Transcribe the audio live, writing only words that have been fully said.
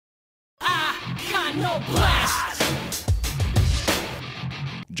Iconoblast!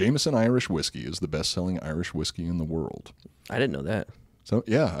 Jameson Irish whiskey is the best-selling Irish whiskey in the world. I didn't know that. So,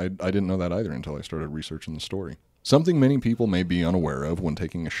 yeah, I didn't know that either until I started researching the story. Something many people may be unaware of when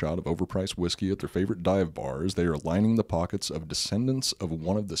taking a shot of overpriced whiskey at their favorite dive bar is they are lining the pockets of descendants of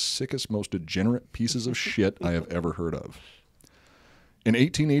one of the sickest, most degenerate pieces of shit I have ever heard of. In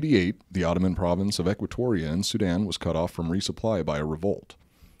 1888, the Ottoman province of Equatoria in Sudan was cut off from resupply by a revolt.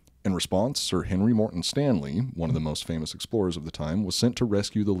 In response, Sir Henry Morton Stanley, one of the most famous explorers of the time, was sent to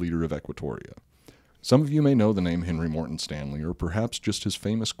rescue the leader of Equatoria. Some of you may know the name Henry Morton Stanley, or perhaps just his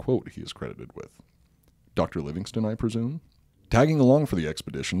famous quote he is credited with. Dr. Livingston, I presume? Tagging along for the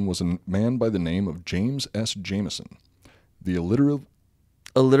expedition was a man by the name of James S. Jameson.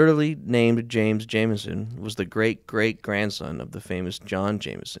 Literally named James Jameson was the great-great-grandson of the famous John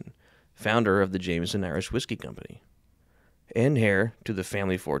Jameson, founder of the Jameson Irish Whiskey Company, and heir to the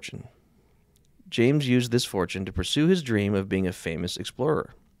family fortune. James used this fortune to pursue his dream of being a famous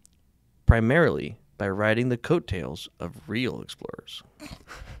explorer, primarily by riding the coattails of real explorers.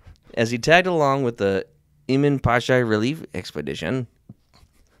 As he tagged along with the Emin Pasha Relief Expedition.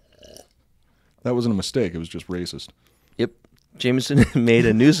 That wasn't a mistake, it was just racist. Yep. Jameson made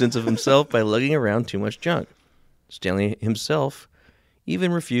a nuisance of himself by lugging around too much junk. Stanley himself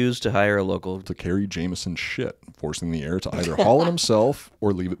even refused to hire a local to carry Jameson's shit, forcing the heir to either haul it himself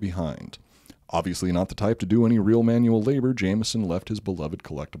or leave it behind. Obviously not the type to do any real manual labor, Jameson left his beloved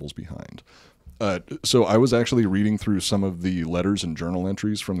collectibles behind. So I was actually reading through some of the letters and journal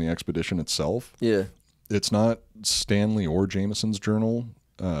entries from the expedition itself. Yeah. It's not Stanley or Jameson's journal,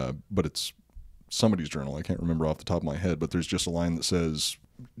 but it's somebody's journal. I can't remember off the top of my head, but there's just a line that says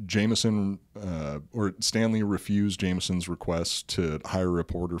Jameson or Stanley refused Jameson's request to hire a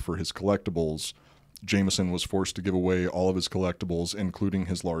reporter for his collectibles. Jameson was forced to give away all of his collectibles, including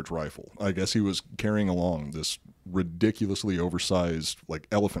his large rifle. I guess he was carrying along this ridiculously oversized, like,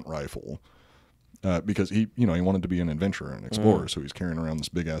 elephant rifle. Because he wanted to be an adventurer and explorer, so he's carrying around this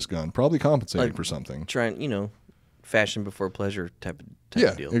big-ass gun, probably compensating for something. Trying, fashion before pleasure type of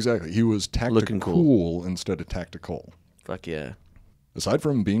deal. Yeah, exactly. He was Looking cool instead of tactical. Fuck yeah. Aside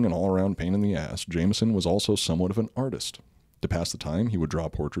from being an all-around pain in the ass, Jameson was also somewhat of an artist. To pass the time, he would draw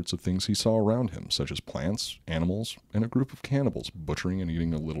portraits of things he saw around him, such as plants, animals, and a group of cannibals butchering and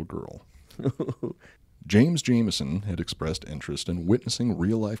eating a little girl. James Jameson had expressed interest in witnessing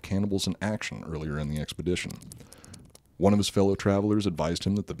real-life cannibals in action earlier in the expedition. One of his fellow travelers advised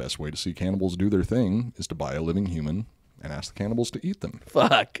him that the best way to see cannibals do their thing is to buy a living human and ask the cannibals to eat them.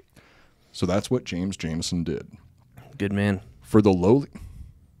 Fuck. So that's what James Jameson did. Good man. For the lowly...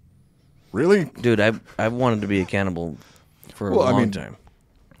 Really? Dude, I wanted to be a cannibal for a long time.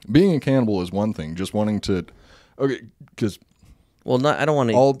 Being a cannibal is one thing. Just wanting to... Okay, because... Well, I don't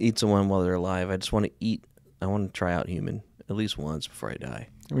want to eat someone while they're alive. I just want to eat. I want to try out human at least once before I die.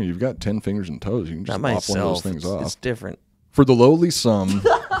 I mean, you've got 10 fingers and toes. You can just Not pop one of those myself. things off. It's different. For the lowly sum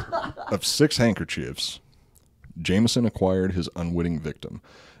of 6 handkerchiefs, Jameson acquired his unwitting victim.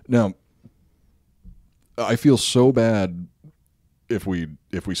 Now, I feel so bad if we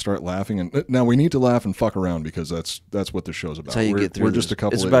start laughing, and now we need to laugh and fuck around because that's what this show's about. That's how you get through. We're just a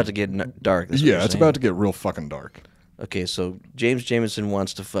couple. It's about to get dark. Yeah, it's about to get real fucking dark. Okay, so James Jameson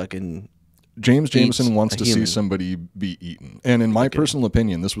wants to fucking... James Jameson wants to human. see somebody be eaten. And in my personal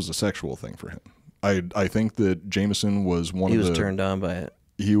opinion, this was a sexual thing for him. I think that Jameson was He was turned on by it.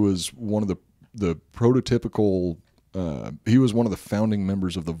 He was one of the prototypical... he was one of the founding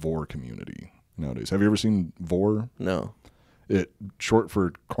members of the vor community nowadays. Have you ever seen vor? No. Short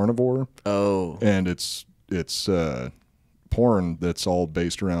for carnivore. Oh. And it's porn that's all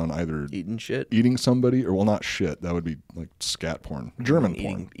based around either eating somebody, or, well, not shit, that would be like scat porn, German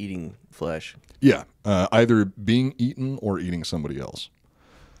porn, eating flesh. Yeah, either being eaten or eating somebody else.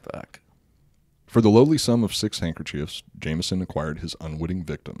 Fuck. For the lowly sum of 6 handkerchiefs, Jameson acquired his unwitting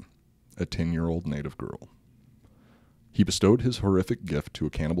victim, a 10-year-old native girl. He bestowed his horrific gift to a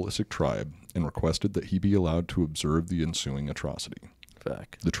cannibalistic tribe and requested that he be allowed to observe the ensuing atrocity.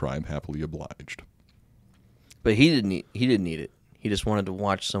 Fuck. The tribe happily obliged. But he didn't eat it. He just wanted to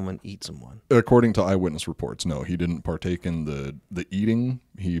watch someone eat someone. According to eyewitness reports, no, he didn't partake in the eating.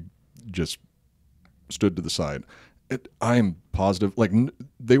 He just stood to the side. I am positive, like,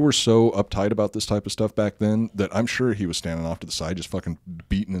 they were so uptight about this type of stuff back then that I'm sure he was standing off to the side just fucking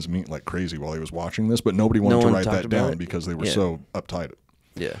beating his meat like crazy while he was watching this, but nobody wanted to write that down because they were so uptight.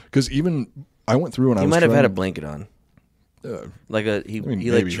 Yeah. Because even I went through and I was might have had a blanket on. He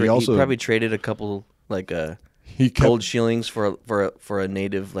probably traded a couple gold shillings for a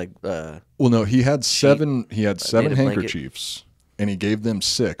native well, no, he had seven handkerchiefs, and he gave them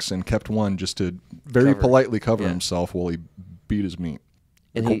 6 and kept one just to very Cover. politely cover Yeah. himself while he beat his meat.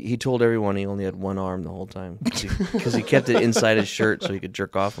 And he told everyone he only had one arm the whole time because he kept it inside his shirt so he could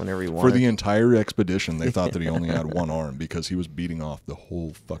jerk off whenever he wanted. For the entire expedition, they thought that he only had one arm because he was beating off the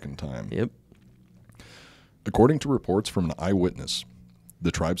whole fucking time. Yep. According to reports from an eyewitness,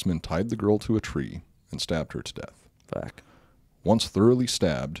 the tribesmen tied the girl to a tree and stabbed her to death. Fuck. Once thoroughly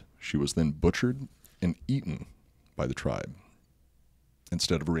stabbed, she was then butchered and eaten by the tribe.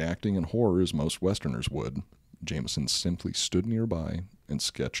 Instead of reacting in horror as most Westerners would, Jameson simply stood nearby and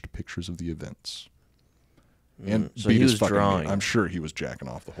sketched pictures of the events. And So beat he his was fucking drawing. meat. I'm sure he was jacking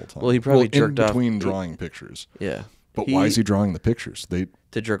off the whole time. Well, he probably jerked in off- between drawing pictures. Yeah. But why is he drawing the pictures?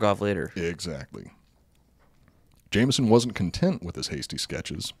 To jerk off later. Exactly. Jameson wasn't content with his hasty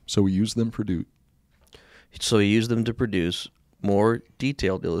sketches, so he used them to produce more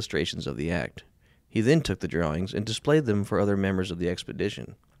detailed illustrations of the act. He then took the drawings and displayed them for other members of the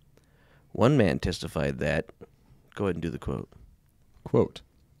expedition. One man testified that... Go ahead and do the quote. Quote,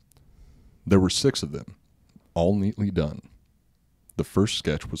 "There were 6 of them, all neatly done. The first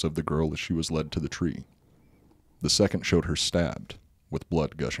sketch was of the girl as she was led to the tree. The second showed her stabbed, with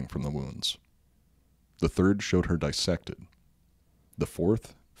blood gushing from the wounds. The third showed her dissected. The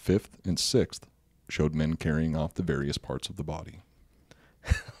fourth, fifth, and sixth showed men carrying off the various parts of the body."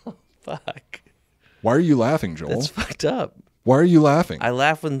 Fuck. Why are you laughing, Joel? That's fucked up. Why are you laughing? I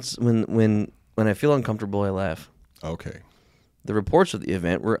laugh when I feel uncomfortable, I laugh. Okay. The reports of the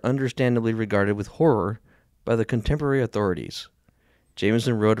event were understandably regarded with horror by the contemporary authorities.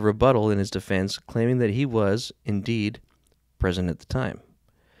 Jameson wrote a rebuttal in his defense, claiming that he was, indeed, present at the time,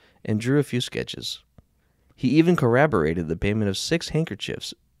 and drew a few sketches. He even corroborated the payment of 6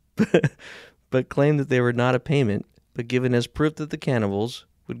 handkerchiefs, but claimed that they were not a payment, but given as proof that the cannibals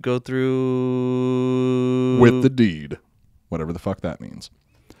would go through... With the deed. Whatever the fuck that means.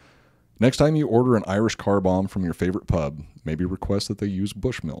 Next time you order an Irish car bomb from your favorite pub, maybe request that they use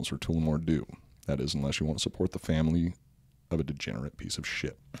Bushmills or Tullamore Dew. That is, unless you want to support the family of a degenerate piece of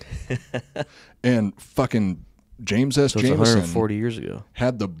shit. And fucking James S. So it's Jameson 140 years ago.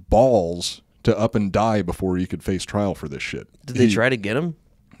 had the balls to up and die before he could face trial for this shit. Did they try to get him?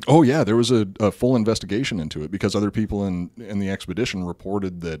 Oh, yeah, there was a full investigation into it because other people in the expedition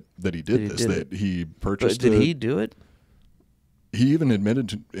reported that he did this, that he purchased But did he do it? He even admitted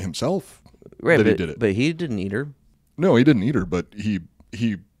to himself Right, that but, he did it. But he didn't eat her. No, he didn't eat her, but he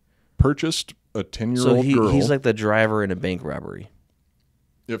purchased a 10-year-old So girl. he's like the driver in a bank robbery.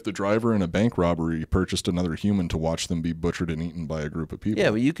 If the driver in a bank robbery purchased another human to watch them be butchered and eaten by a group of people.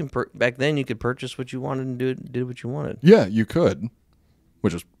 Yeah, but you can back then you could purchase what you wanted and did what you wanted. Yeah, you could,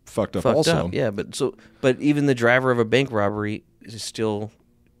 which is fucked up also. Yeah, but even the driver of a bank robbery is still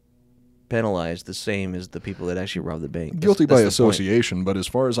penalized the same as the people that actually robbed the bank. Guilty That's by the association, but as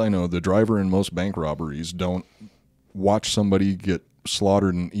far as I know, the driver in most bank robberies don't watch somebody get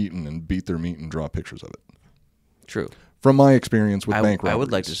slaughtered and eaten and beat their meat and draw pictures of it. True. From my experience with bank robberies. I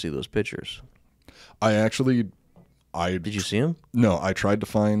would like to see those pictures. Did you see them? No, I tried to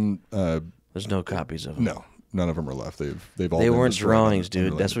find. There's no copies of them. No, none of them are left. They've all. They been weren't destroyed drawings, under-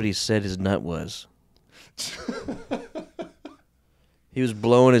 dude. That's what he said his nut was. He was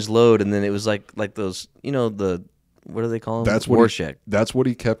blowing his load, and then it was like those, what do they call them? That's what Rorschach. That's what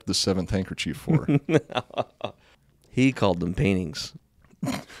he kept the 7th handkerchief for. He called them paintings.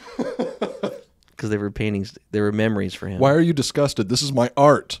 Because they were paintings. They were memories for him. Why are you disgusted? This is my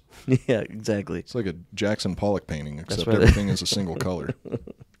art. Yeah, exactly. It's like a Jackson Pollock painting, except right. everything is a single color,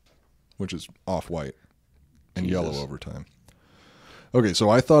 which is off-white and Jesus. yellow over time. Okay, so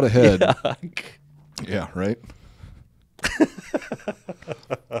I thought ahead. Yuck. Yeah, right?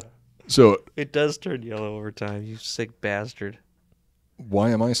 So It does turn yellow over time, you sick bastard. why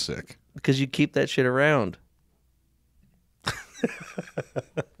am I sick? Because you keep that shit around.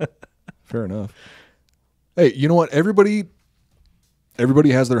 Fair enough. Hey, you know what? Everybody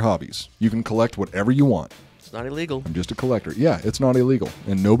has their hobbies. You can collect whatever you want. It's not illegal. I'm just a collector. Yeah, it's not illegal.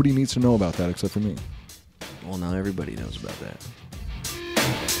 And nobody needs to know about that except for me. Well, now everybody knows about that.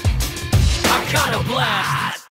 Iconoblast!